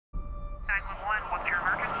What's your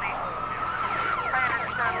emergency?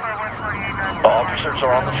 Officers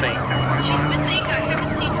are on the scene. She's missing. I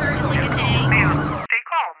haven't seen her in like a day. Ma'am, stay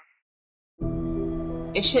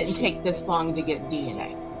calm. It shouldn't take this long to get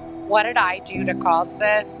DNA. What did I do to cause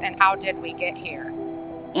this, and how did we get here?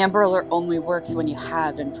 Amber Alert only works when you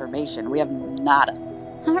have information. We have nada.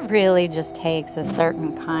 It really just takes a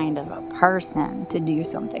certain kind of a person to do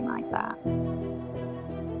something like that.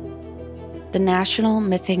 The National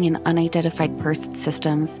Missing and Unidentified Persons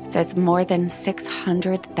Systems says more than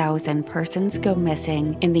 600,000 persons go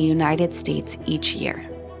missing in the United States each year.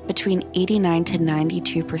 Between 89 to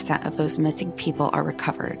 92% of those missing people are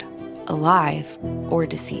recovered, alive or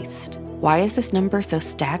deceased. Why is this number so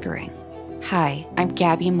staggering? Hi, I'm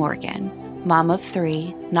Gabby Morgan, mom of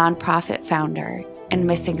 3, nonprofit founder, and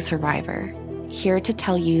missing survivor, here to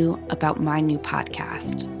tell you about my new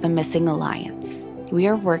podcast, The Missing Alliance. We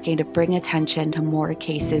are working to bring attention to more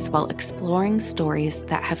cases while exploring stories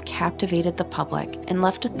that have captivated the public and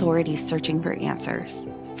left authorities searching for answers.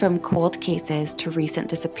 From cold cases to recent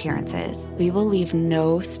disappearances, we will leave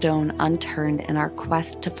no stone unturned in our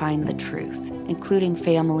quest to find the truth, including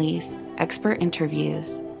families, expert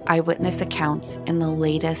interviews, eyewitness accounts, and the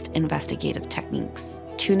latest investigative techniques.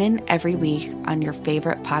 Tune in every week on your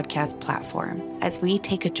favorite podcast platform as we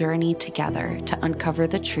take a journey together to uncover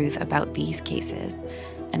the truth about these cases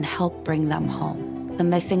and help bring them home. The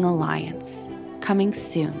Missing Alliance, coming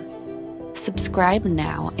soon. Subscribe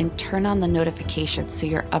now and turn on the notifications so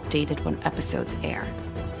you're updated when episodes air.